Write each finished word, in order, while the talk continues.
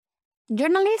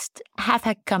Journalists have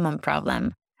a common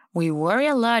problem. We worry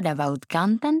a lot about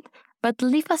content, but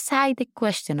leave aside the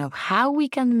question of how we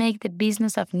can make the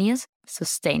business of news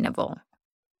sustainable.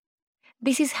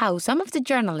 This is how some of the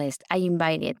journalists I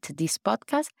invited to this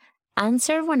podcast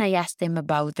answered when I asked them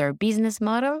about their business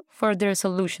model for their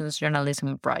solutions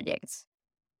journalism projects.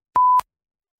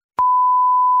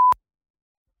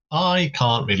 I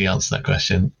can't really answer that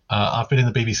question. I've been in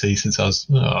the BBC since I was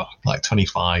like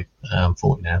 25,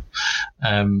 40 now.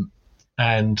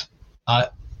 And I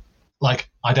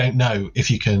don't know if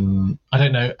you can, I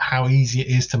don't know how easy it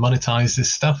is to monetize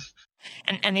this stuff.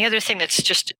 And the other thing that's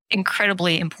just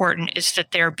incredibly important is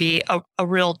that there be a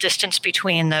real distance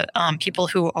between the people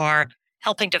who are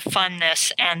helping to fund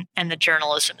this and the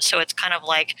journalism. So it's kind of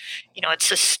like,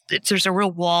 there's a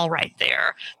real wall right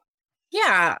there.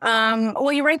 Yeah.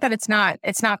 Well, you're right that it's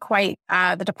not quite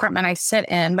the department I sit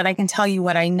in, but I can tell you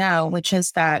what I know, which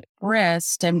is that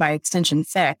RIST, and by extension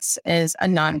FIX, is a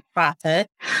nonprofit.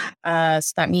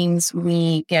 So that means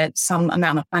we get some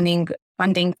amount of funding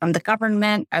from the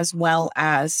government as well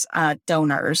as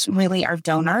donors. Really, our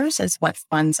donors is what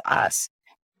funds us.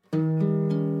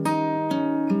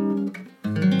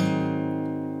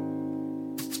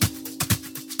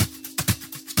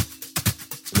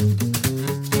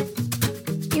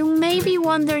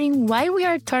 Wondering why we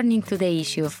are turning to the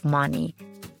issue of money,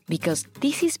 because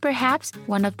this is perhaps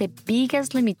one of the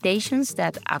biggest limitations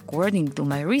that, according to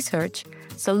my research,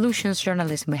 solutions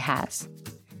journalism has.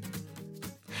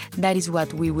 That is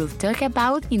what we will talk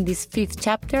about in this 5th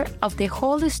chapter of the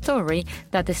whole story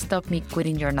that stopped me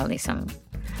quitting journalism.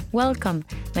 Welcome,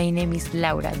 my name is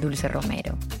Laura Dulce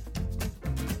Romero.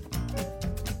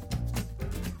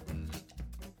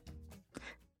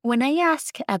 When I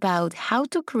ask about how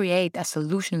to create a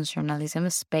solutions journalism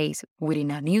space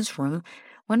within a newsroom,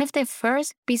 one of the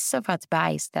first pieces of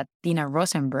advice that Tina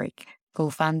Rosenberg,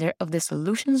 co-founder of the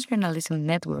Solutions Journalism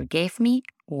Network, gave me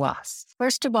was,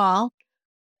 first of all,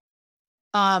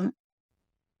 try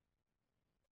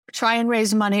and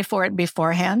raise money for it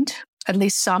beforehand, at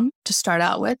least some to start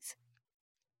out with.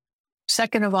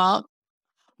 Second of all,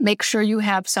 make sure you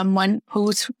have someone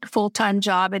whose full-time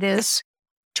job it is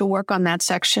to work on that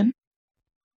section.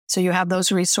 So you have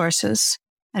those resources,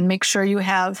 and make sure you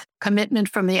have commitment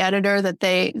from the editor that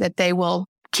they will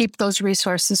keep those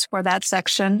resources for that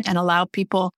section and allow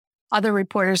other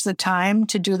reporters the time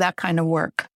to do that kind of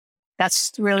work.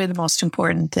 That's really the most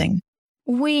important thing.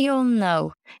 We all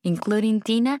know, including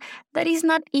Tina, that it's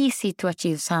not easy to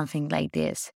achieve something like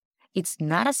this. It's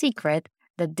not a secret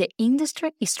that the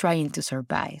industry is trying to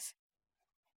survive.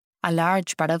 A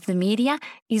large part of the media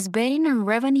is betting on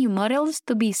revenue models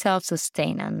to be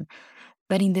self-sustaining.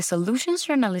 But in the solutions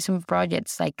journalism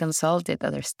projects I consulted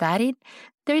or studied,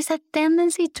 there is a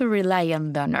tendency to rely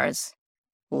on donors.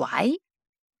 Why?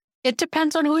 It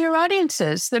depends on who your audience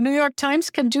is. The New York Times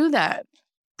can do that.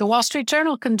 The Wall Street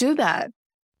Journal can do that.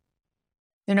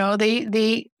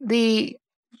 The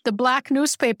black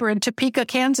newspaper in Topeka,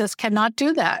 Kansas cannot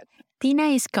do that. Tina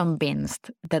is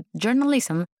convinced that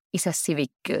journalism is a civic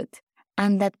good,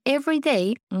 and that every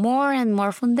day more and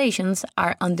more foundations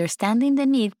are understanding the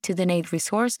need to donate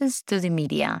resources to the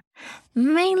media,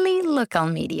 mainly local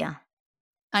media.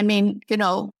 I mean,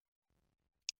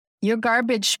 your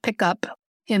garbage pickup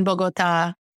in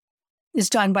Bogota is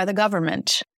done by the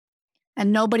government,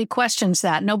 and nobody questions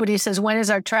that. Nobody says, when is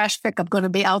our trash pickup going to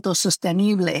be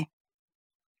autosostenible?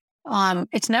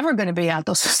 It's never going to be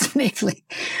autosostenible.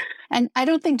 And I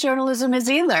don't think journalism is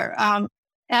either.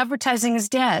 Advertising is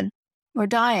dead or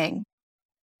dying.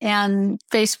 And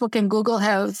Facebook and Google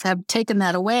have taken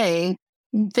that away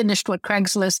and finished what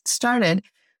Craigslist started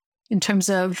in terms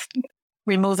of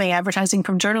removing advertising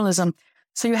from journalism.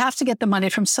 So you have to get the money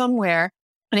from somewhere,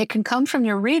 and it can come from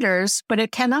your readers, but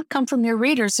it cannot come from your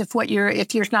readers if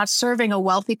you're not serving a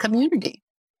wealthy community.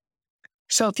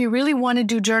 So if you really want to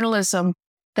do journalism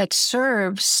that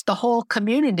serves the whole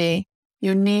community,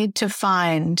 you need to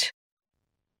find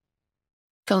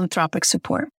philanthropic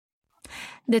support.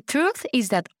 The truth is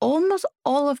that almost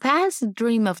all of us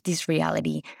dream of this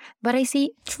reality, but I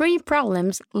see 3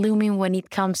 problems looming when it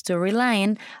comes to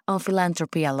relying on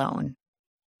philanthropy alone.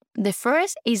 The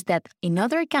first is that in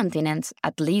other continents,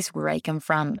 at least where I come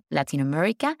from, Latin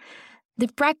America, the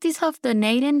practice of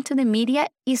donating to the media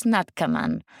is not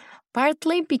common,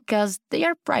 partly because they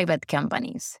are private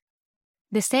companies.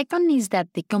 The second is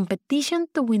that the competition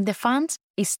to win the funds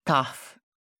is tough.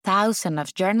 Thousands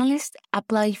of journalists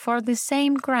apply for the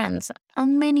same grants,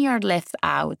 and many are left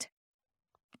out.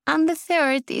 And the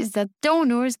third is that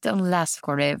donors don't last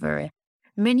forever.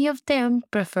 Many of them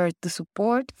prefer to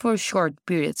support for short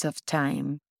periods of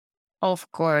time.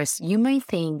 Of course, you may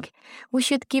think we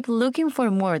should keep looking for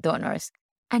more donors.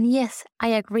 And yes, I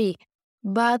agree.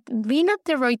 But being at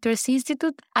the Reuters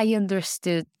Institute, I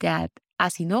understood that,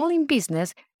 as in all in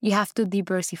business, you have to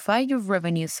diversify your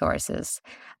revenue sources.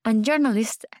 And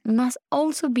journalists must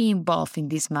also be involved in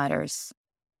these matters.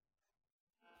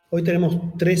 Hoy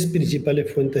tenemos tres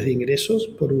principales fuentes de ingresos.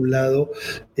 Por un lado,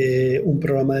 un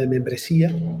programa de membresía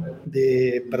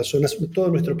de personas. Todo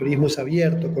nuestro periodismo es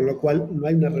abierto, con lo cual no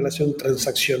hay una relación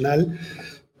transaccional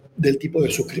del tipo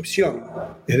de suscripción.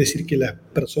 Es decir, que las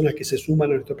personas que se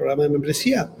suman a nuestro programa de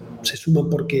membresía se suman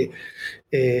porque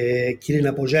quieren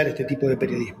apoyar este tipo de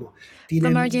periodismo.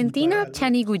 From Argentina,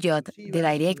 Chani Guyot, the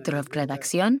director of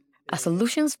Redacción, a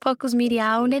solutions-focused media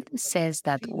outlet, says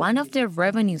that one of their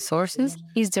revenue sources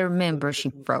is their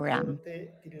membership program.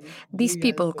 These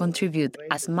people contribute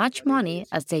as much money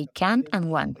as they can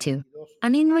and want to,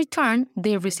 and in return,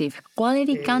 they receive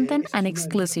quality content and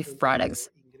exclusive products.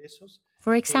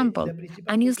 For example,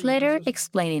 a newsletter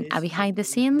explaining a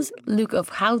behind-the-scenes look of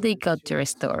how they got their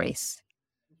stories.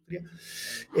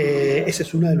 Esa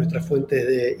es una de nuestras fuentes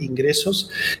de ingresos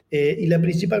y la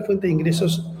principal fuente de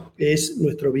ingresos es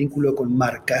nuestro vínculo con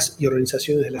marcas y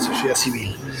organizaciones de la sociedad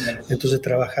civil. Entonces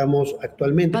trabajamos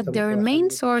actualmente. But their main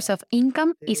source of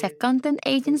income is a content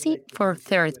agency for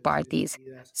third parties,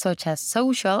 such as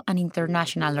social and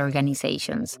international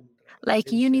organizations,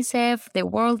 like UNICEF, the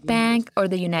World Bank, or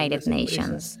the United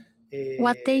Nations.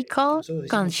 What they call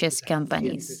conscious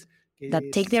companies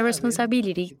that take the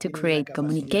responsibility to create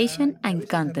communication and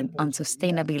content on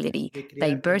sustainability,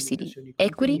 diversity,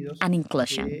 equity, and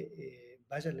inclusion.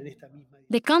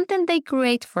 The content they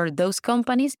create for those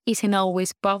companies isn't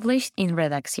always published in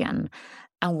Redacción,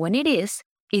 and when it is,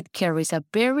 it carries a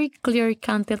very clear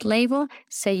content label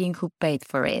saying who paid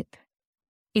for it.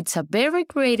 It's a very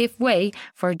creative way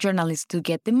for journalists to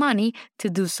get the money to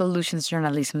do solutions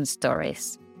journalism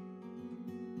stories.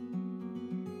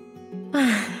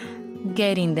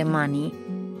 Getting the money.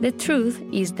 The truth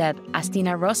is that, as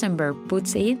Tina Rosenberg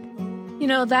puts it,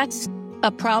 that's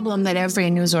a problem that every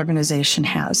news organization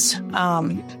has.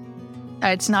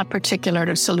 It's not particular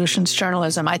to solutions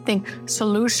journalism. I think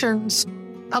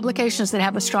publications that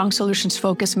have a strong solutions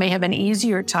focus may have an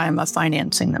easier time of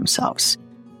financing themselves.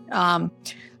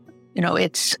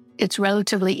 It's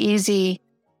relatively easy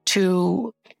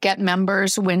to get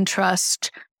members, win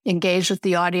trust, engage with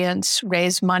the audience,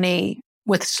 raise money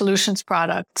with solutions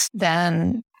products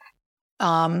than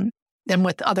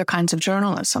with other kinds of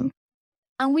journalism.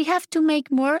 And we have to make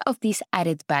more of this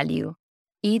added value,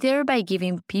 either by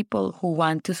giving people who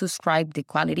want to subscribe the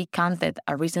quality content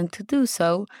a reason to do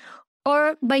so,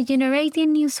 or by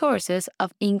generating new sources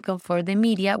of income for the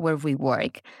media where we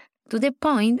work, to the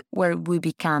point where we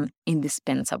become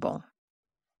indispensable.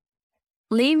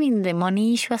 Leaving the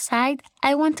money issue aside,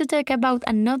 I want to talk about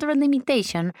another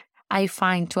limitation I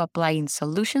find to applying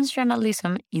solutions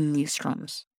journalism in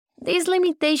newsrooms. This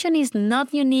limitation is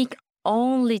not unique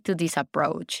only to this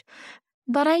approach,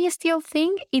 but I still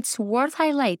think it's worth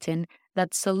highlighting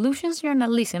that solutions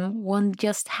journalism won't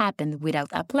just happen without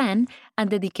a plan and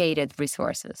dedicated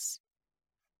resources.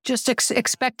 Just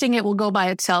expecting it will go by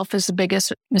itself is the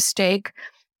biggest mistake.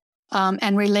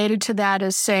 And related to that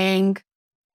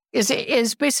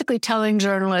is basically telling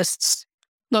journalists,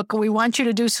 look, we want you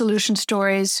to do solution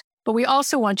stories, but we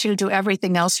also want you to do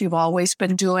everything else you've always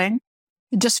been doing.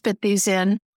 Just fit these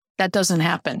in. That doesn't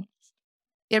happen.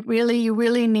 You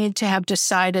really need to have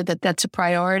decided that that's a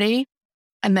priority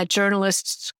and that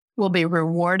journalists will be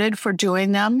rewarded for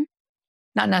doing them,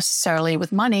 not necessarily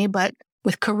with money, but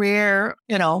with career,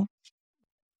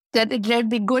 that it'd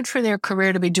be good for their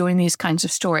career to be doing these kinds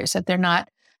of stories, that they're not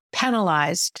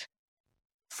penalized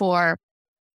for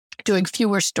doing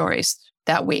fewer stories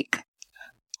that week.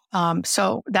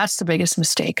 So that's the biggest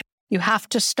mistake. You have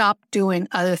to stop doing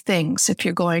other things if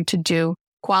you're going to do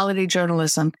quality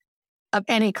journalism of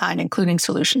any kind, including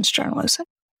solutions journalism.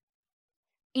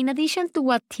 In addition to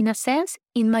what Tina says,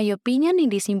 in my opinion,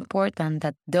 it is important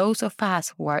that those of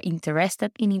us who are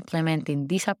interested in implementing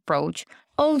this approach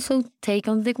also take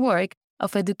on the work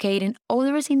of educating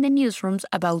others in the newsrooms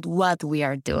about what we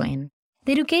are doing.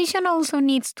 The education also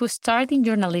needs to start in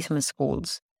journalism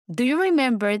schools. Do you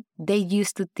remember they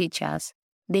used to teach us,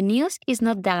 the news is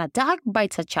not that a dog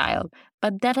bites a child,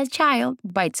 but that a child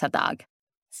bites a dog.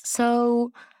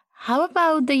 So how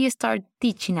about they start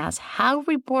teaching us how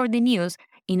to report the news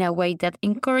in a way that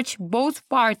encourages both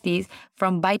parties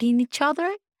from biting each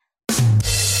other?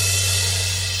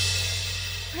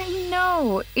 I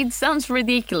know, it sounds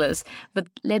ridiculous, but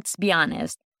let's be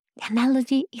honest, the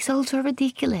analogy is also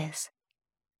ridiculous.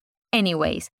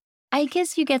 Anyways, I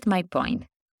guess you get my point.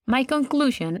 My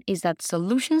conclusion is that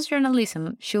solutions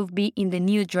journalism should be in the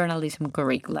new journalism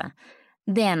curricula.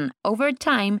 Then, over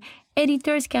time,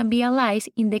 editors can be allies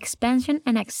in the expansion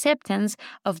and acceptance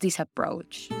of this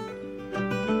approach.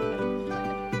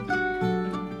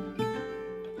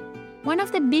 One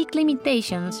of the big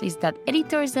limitations is that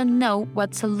editors don't know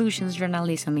what solutions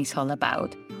journalism is all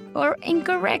about, or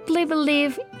incorrectly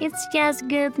believe it's just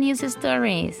good news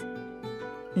stories.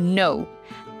 No.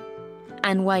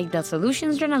 And while the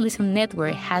Solutions Journalism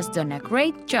Network has done a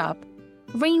great job,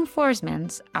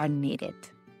 reinforcements are needed.